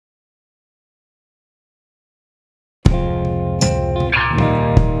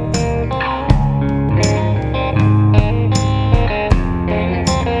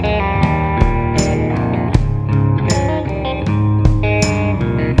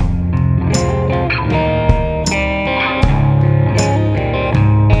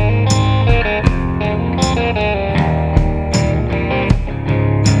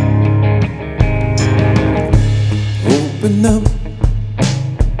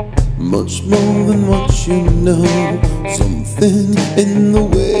much more than what you know. Something in the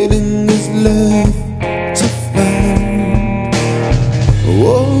waiting is left to find.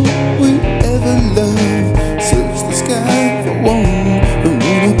 All we ever love, search the sky for one and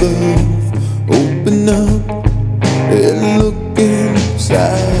one above. Open up and look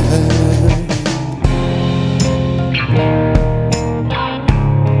inside.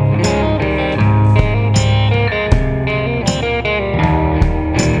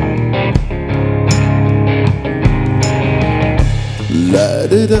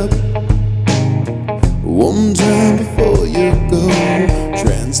 Light it up one time before you go.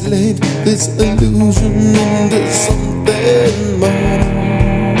 Translate this illusion into something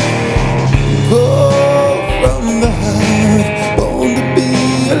more. Go from the heart, born to be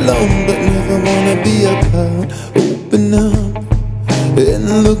alone but never wanna be apart. Open up and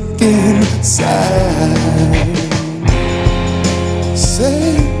look inside.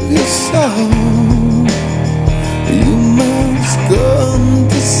 Save your soul. You must come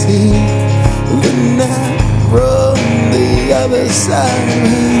to see the night from the other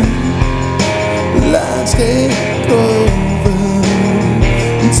side. Lights take over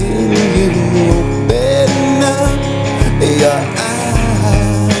until you open up your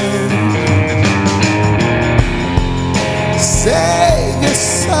eyes. Save your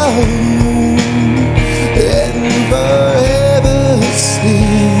soul and forever see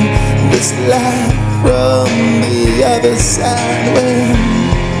this light from the other side. When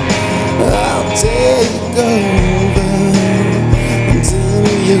I'll take over until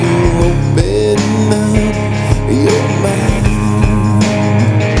you open up your mind.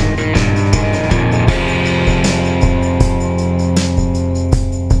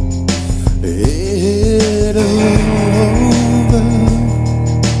 Head over,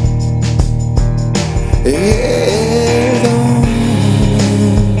 head over.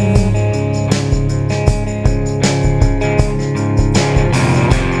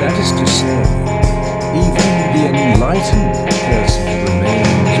 That is to say, even the enlightened person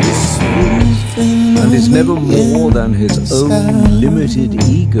remains with and is never more than his own limited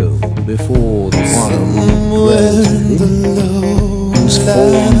ego before the one who dwells within, whose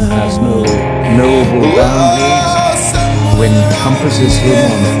form has no knowable boundaries, who encompasses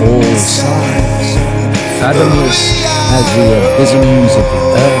him on all sides, fathomless as the abysms of the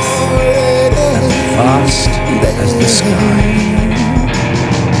earth, and vast as the sky.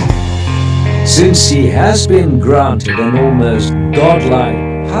 Since he has been granted an almost godlike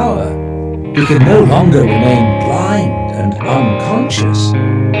power, he can no longer remain blind and unconscious.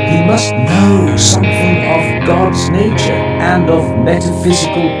 He must know something of God's nature and of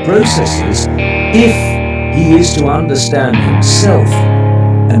metaphysical processes if he is to understand himself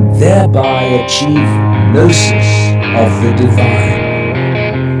and thereby achieve gnosis of the divine.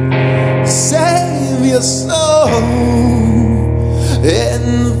 Save your soul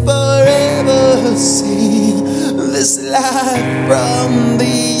and forever see this light from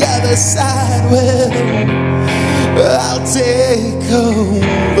the other side. Well, I'll take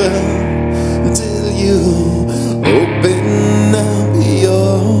over till you open up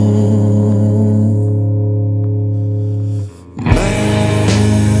your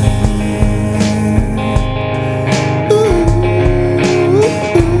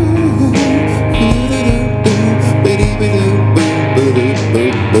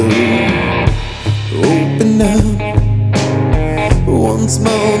open up once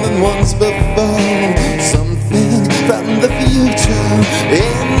more than once before.